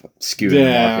one-off skewing the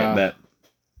market.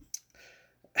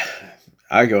 But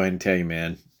I go ahead and tell you,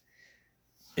 man,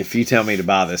 if you tell me to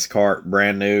buy this cart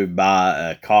brand new,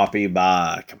 buy a copy,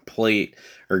 buy a complete,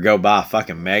 or go buy a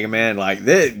fucking Mega Man, like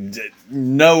this,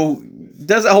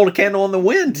 doesn't hold a candle in the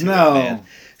wind to it, man.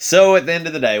 So at the end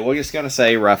of the day, we're just going to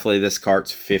say roughly this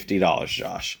cart's $50,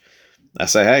 Josh. I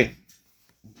say, hey,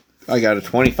 I got a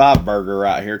 25 burger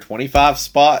right here, 25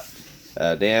 spot,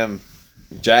 a damn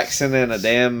Jackson and a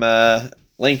damn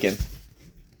Lincoln.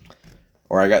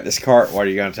 Or I got this cart. What are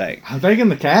you going to take? I'm taking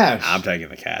the cash. I'm taking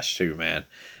the cash too, man.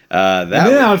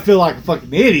 I would feel like a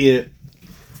fucking idiot.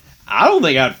 I don't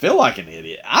think I'd feel like an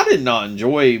idiot. I did not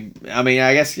enjoy. I mean,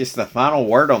 I guess just the final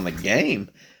word on the game.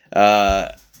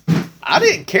 I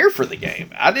didn't care for the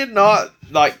game. I did not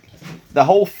like the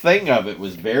whole thing of it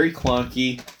was very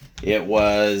clunky. It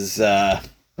was the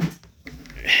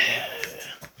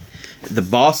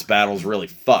boss battles really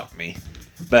fucked me,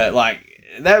 but like.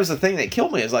 That was the thing that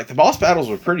killed me. Is like the boss battles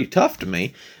were pretty tough to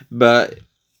me, but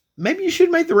maybe you should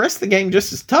make the rest of the game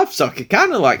just as tough so I could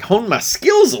kind of like hone my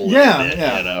skills a little bit.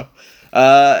 Yeah. You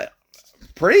know,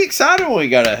 pretty excited when we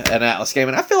got an Atlas game,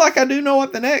 and I feel like I do know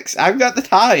what the next. I've got the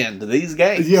tie-in to these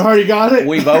games. You already got it.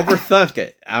 We've overthunk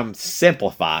it. I'm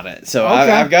simplifying it, so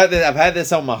okay. I've got this. I've had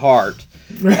this on my heart.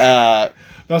 I'll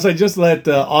say just let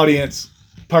the audience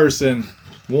person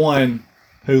one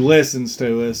who listens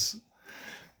to us.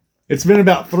 It's been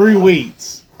about 3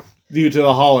 weeks due to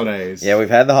the holidays. Yeah, we've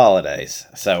had the holidays.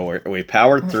 So we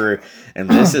powered through, and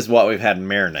this is what we've had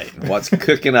marinating. What's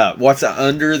cooking up. What's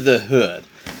under the hood.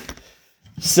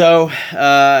 So,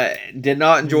 did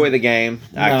not enjoy the game.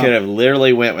 No. I could have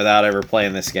literally went without ever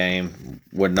playing this game.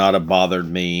 Would not have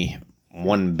bothered me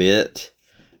one bit.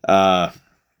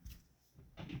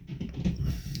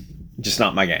 Just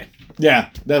not my game. Yeah,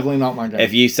 definitely not my game.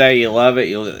 If you say you love it,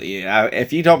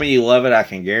 if you told me you love it, I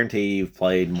can guarantee you've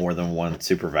played more than one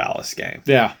Super Valis game.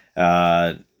 Yeah.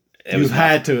 You've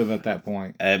had to have at that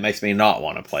point. It makes me not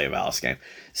want to play a Valis game.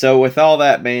 So with all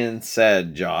that being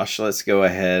said, Josh, let's go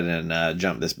ahead and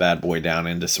jump this bad boy down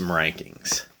into some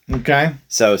rankings. Okay.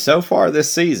 So far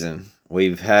this season,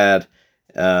 we've had,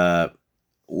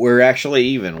 we're actually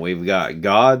even. We've got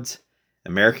Gods,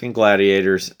 American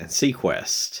Gladiators, and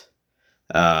Sequest.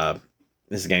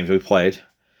 This is games we played.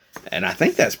 And I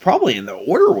think that's probably in the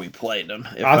order we played them,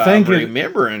 if I think I'm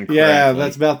remembering correctly. Yeah,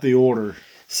 that's about the order.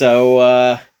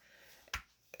 So,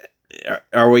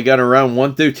 are we going to run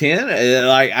 1 through 10?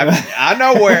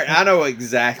 I know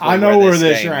exactly. I know where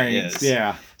this game ranks. is.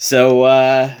 Yeah. So,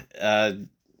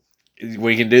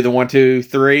 we can do the 1, 2,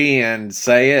 3 and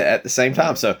say it at the same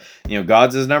time. So,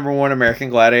 Gods is number 1, American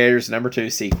Gladiators number 2,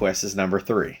 Sequest is number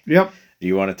 3. Yep. Do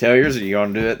you want to tell yours, or do you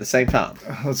want to do it at the same time?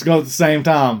 Let's go at the same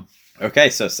time. Okay,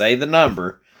 so say the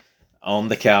number on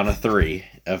the count of 3,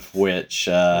 of which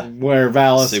where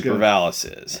Valis Super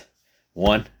Valis is.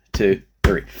 1, 2,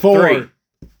 3. 4. 3.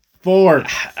 4.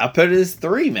 I put it as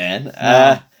 3, man.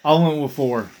 No, I went with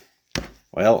 4.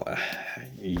 Well,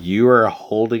 you are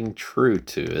holding true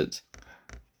to it.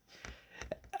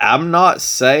 I'm not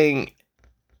saying.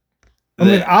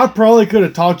 I probably could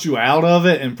have talked you out of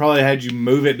it and probably had you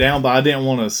move it down, but I didn't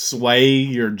want to sway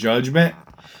your judgment.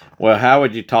 Well, how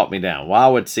would you talk me down? Why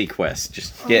would Sequest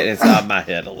just get inside my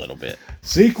head a little bit?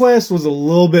 Sequest was a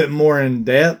little bit more in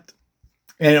depth,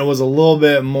 and it was a little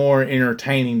bit more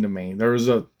entertaining to me. There was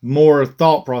a more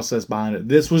thought process behind it.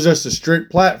 This was just a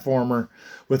strict platformer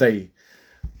with a,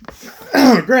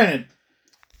 granted,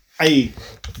 a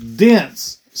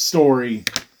dense story,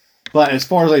 but as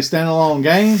far as a standalone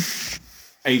game,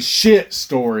 a shit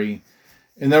story,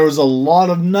 and there was a lot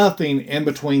of nothing in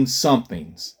between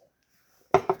somethings.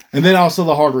 And then also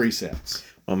the hard resets.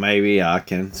 Well, maybe I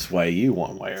can sway you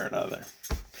one way or another.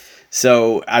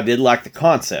 So, I did like the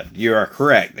concept. You are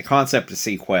correct. The concept of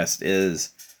Sequest is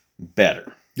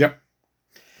better. Yep.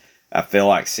 I feel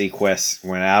like Sequest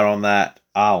went out on that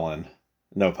island,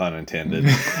 no pun intended,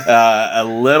 a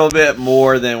little bit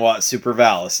more than what Super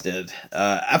Valis did.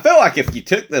 I feel like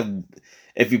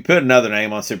if you put another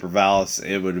name on Super Valis,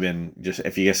 it would have been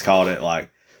if you just called it like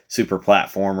Super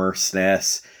Platformer,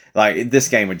 SNES, like this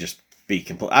game would just be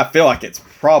complete. I feel like it's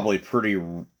probably pretty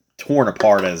torn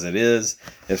apart as it is,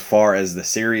 as far as the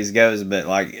series goes, but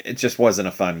like it just wasn't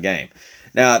a fun game.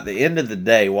 Now, at the end of the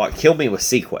day, what killed me with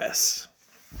Sequest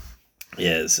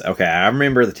is, okay, I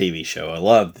remember the TV show. I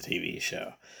loved the TV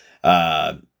show.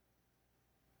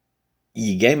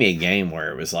 You gave me a game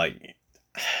where it was like,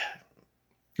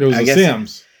 it was The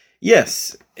Sims.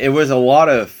 Yes, it was a lot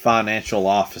of financial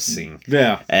officing.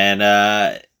 Yeah. And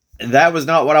that was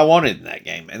not what I wanted in that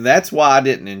game. And that's why I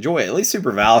didn't enjoy it. At least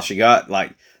Super Valis, you got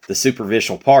like the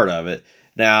superficial part of it.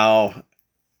 Now,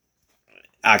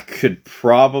 I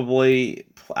probably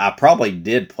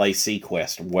did play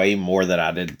Sequest way more than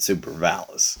I did Super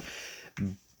Valis.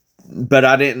 But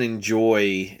I didn't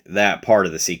enjoy that part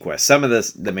of the Sequest. Some of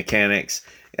the mechanics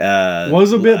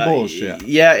was a bit bullshit.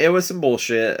 Yeah, it was some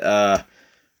bullshit. I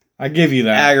give you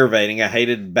that. Aggravating. I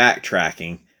hated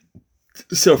backtracking.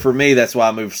 So for me, that's why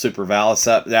I moved Super Valis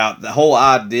up. Now, the whole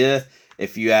idea,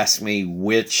 if you ask me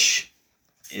which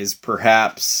is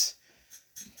perhaps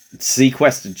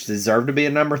Sequest deserved to be a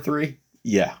number 3,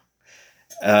 yeah.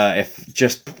 If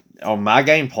just on my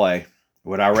gameplay,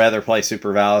 would I rather play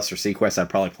Super Valis or Sequest? I'd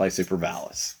probably play Super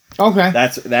Valis. Okay.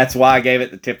 That's why I gave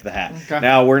it the tip of the hat. Okay.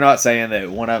 Now, we're not saying that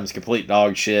one of them's complete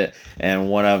dog shit and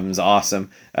one of them's awesome.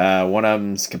 One of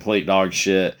them's complete dog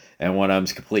shit and one of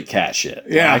them's complete cat shit.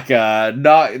 Yeah.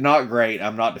 Like, not great.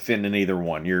 I'm not defending either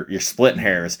one. You're splitting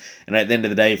hairs. And at the end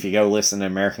of the day, if you go listen to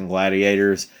American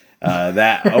Gladiators,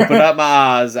 that opened up my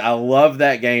eyes. I love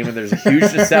that game, and there's a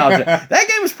huge nostalgia. That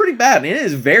game was pretty bad, and it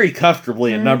is very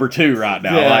comfortably in number 2 right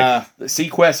now. Yeah. Like the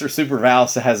Sequest or Super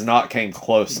Valis has not came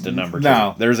close to number 2.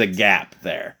 No. There's a gap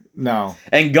there. No.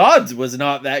 And Gods was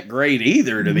not that great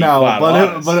either, to be quite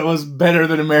honest. But it was better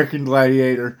than American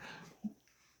Gladiator,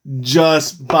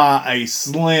 just by a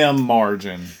slim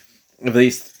margin.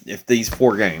 If these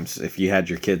 4 games, if you had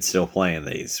your kids still playing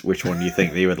these, which one do you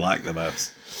think they would like the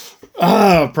most?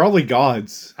 Probably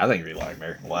Gods. I think we like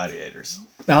American Gladiators.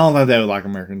 I don't think they would like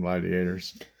American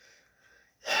Gladiators.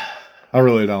 I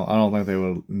really don't. I don't think they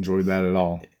would enjoy that at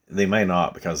all. They may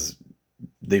not, because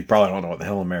they probably don't know what the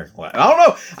hell American Gladiators. I don't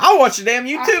know. I watched the damn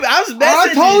YouTube.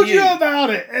 I told you about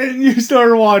it, and you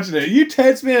started watching it. You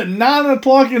text me at 9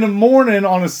 o'clock in the morning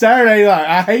on a Saturday like,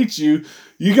 I hate you.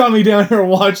 You got me down here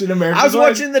watching American I was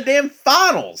watching the damn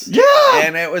finals. Yeah.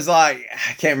 And it was like,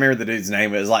 I can't remember the dude's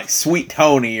name. It was like Sweet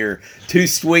Tony or Too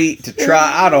Sweet to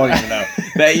Try. I don't even know.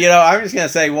 But, I'm just going to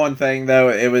say one thing, though.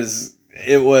 It was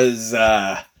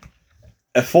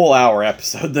a full hour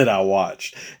episode that I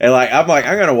watched. And I'm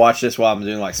going to watch this while I'm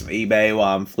doing like some eBay,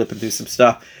 while I'm flipping through some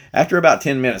stuff. After about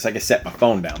 10 minutes, I could set my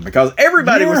phone down because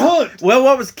everybody was hooked. Well,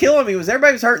 what was killing me was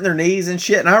everybody was hurting their knees and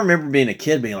shit. And I remember being a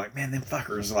kid being like, man, them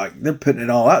fuckers, they're putting it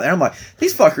all out there. I'm like,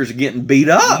 these fuckers are getting beat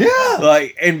up. Yeah.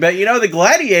 But the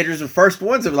gladiators were the first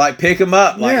ones that would pick them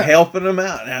up, helping them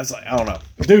out. And I was like, I don't know.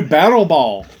 Dude, Battle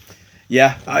Ball.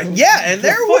 Yeah. And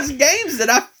there was games that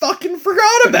I fucking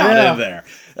forgot about in there.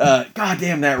 God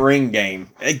damn that ring game.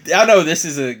 I know this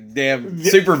is a damn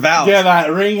Super Valis. Yeah,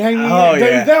 that ring hanging. Oh, dude,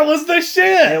 yeah. That was the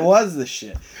shit. It was the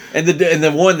shit. And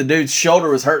the dude's shoulder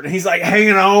was hurting. He's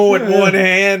hanging on with one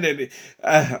hand. And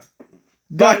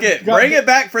bring it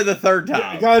back for the third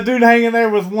time. You got a dude hanging there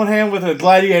with one hand with a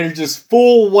gladiator just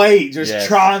full weight,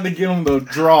 trying to get him to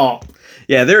drop.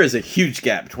 Yeah, there is a huge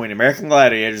gap between American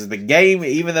Gladiators. The game,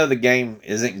 even though the game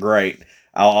isn't great,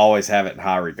 I'll always have it in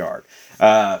high regard.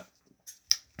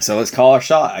 So let's call our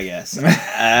shot, I guess.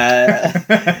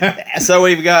 So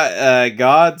we've got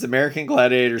Gods, American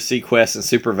Gladiator, Sequest, and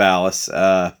Super Valis.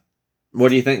 What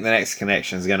do you think the next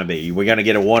connection is going to be? We're going to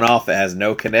get a one-off that has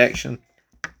no connection?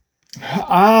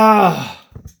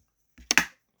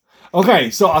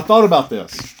 Okay, so I thought about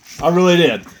this. I really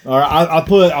did. All right, I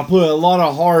put a lot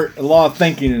of heart, a lot of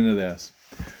thinking into this.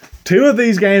 2 of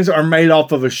these games are made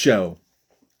off of a show.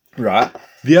 Right.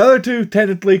 The other 2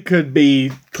 technically could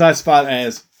be classified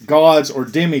as gods or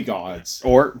demigods.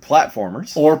 Or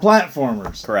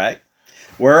platformers. Correct.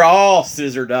 We're all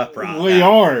scissored up right now. We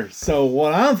are. So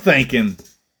what I'm thinking,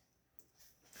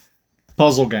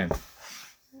 puzzle game.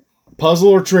 Puzzle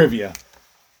or trivia.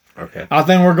 Okay. I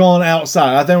think we're going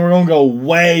outside. I think we're going to go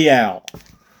way out.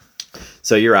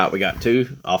 So you're right. We got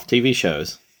 2 off TV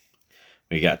shows.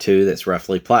 We got 2 that's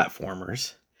roughly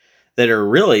platformers. That are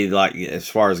really as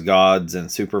far as Gods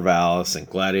and Super Valis and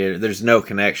Gladiator, there's no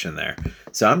connection there.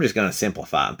 So I'm just going to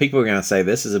simplify. And people are going to say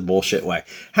this is a bullshit way.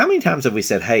 How many times have we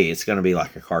said, hey, it's going to be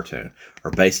like a cartoon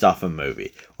or based off a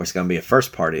movie or it's going to be a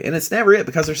first party? And it's never it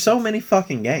because there's so many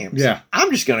fucking games. Yeah.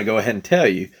 I'm just going to go ahead and tell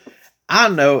you, I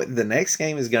know the next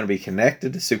game is going to be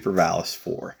connected to Super Valis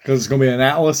 4. Because it's going to be an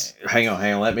Atlas? Hang on.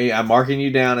 I'm marking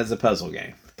you down as a puzzle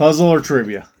game. Puzzle or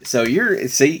trivia? So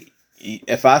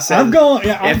if I said I'm going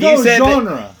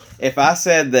genre. If I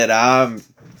said that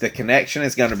the connection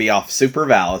is going to be off Super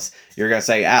Valis, you're going to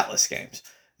say Atlas games.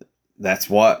 That's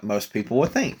what most people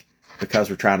would think because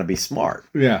we're trying to be smart.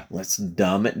 Yeah. Let's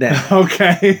dumb it down.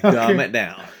 Okay. Dumb it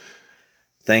down.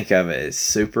 Think of it as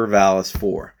Super Valis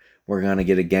 4. We're going to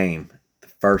get a game.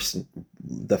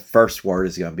 The first word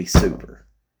is going to be super.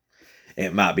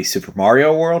 It might be Super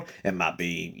Mario World. It might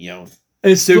be,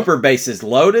 it's super bases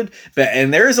loaded,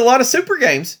 and there is a lot of super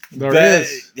games. There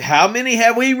is. How many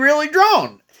have we really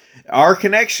drawn? Our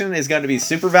connection is going to be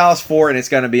Super Valis 4, and it's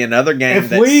going to be another game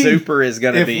Super is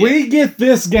going to be. If we get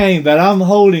this game that I'm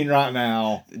holding right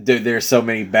now, dude, there's so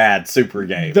many bad super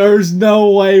games. There's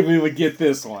no way we would get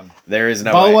this one. There is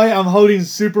no way. By the way, I'm holding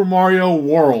Super Mario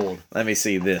World. Let me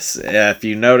see this. If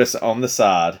you notice on the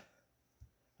side.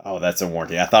 Oh, that's a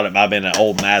warranty. I thought it might have been an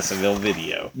old Massiville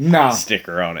video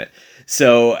sticker on it.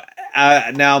 So,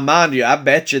 now, mind you, I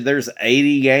bet you there's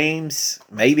 80 games,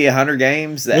 maybe 100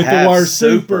 games that with have the word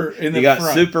super in the front. You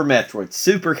got Super Metroid,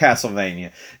 Super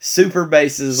Castlevania, Super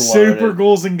Bases Loaded. Super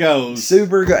Ghouls and Goes.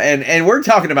 And we're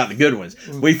talking about the good ones.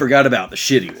 We forgot about the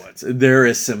shitty ones. There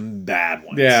is some bad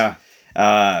ones. Yeah.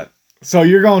 So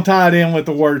you're going to tie it in with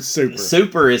the word super.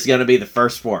 Super is going to be the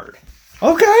first word.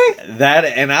 Okay.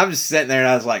 And I'm just sitting there and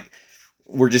I was like,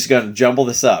 we're just going to jumble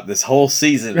this up. This whole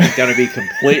season is going to be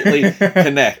completely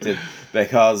connected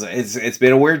because it's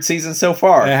been a weird season so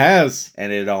far. It has.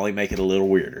 And it'd only make it a little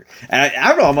weirder. And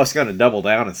I'm almost going to double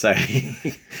down and say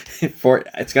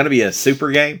it's going to be a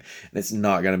super game and it's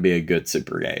not going to be a good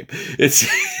super game. It's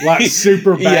like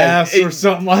Super Bass or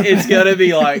something like that. It's going to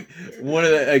be like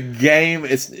a game.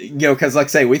 It's, because like I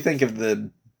say, we think of the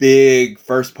big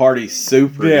first party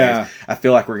super games. I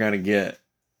feel like we're going to get...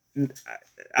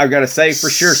 I've got to say for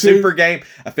sure, super game.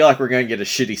 I feel like we're going to get a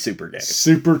shitty super game.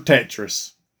 Super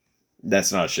Tetris.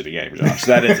 That's not a shitty game, Josh.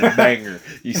 That is a banger,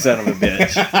 you son of a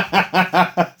bitch.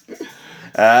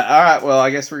 All right, well,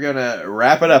 I guess we're going to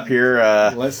wrap it up here.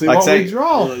 Let's see what we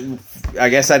draw. I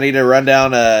guess I need to run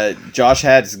down. Josh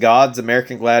had Gods,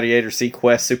 American Gladiator,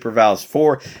 Sequest, Super Valis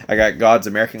 4. I got Gods,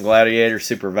 American Gladiator,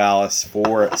 Super Valis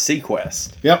 4,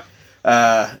 Sequest. Yep.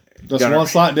 Just one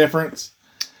slight difference.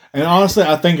 And honestly,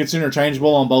 I think it's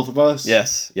interchangeable on both of us.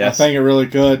 Yes. I think it really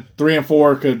could. 3 and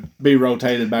 4 could be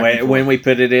rotated back and forth. When we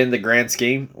put it in the grand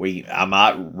scheme, I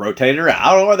might rotate it around.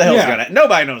 I don't know what the hell's going to happen.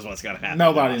 Nobody knows what's going to happen.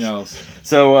 Nobody knows.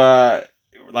 So,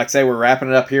 like I say, we're wrapping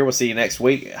it up here. We'll see you next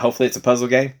week. Hopefully it's a puzzle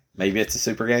game. Maybe it's a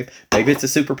super game. Maybe it's a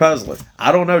super puzzler.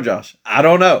 I don't know, Josh. I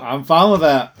don't know. I'm fine with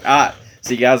that. All right.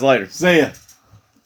 See you guys later. See ya.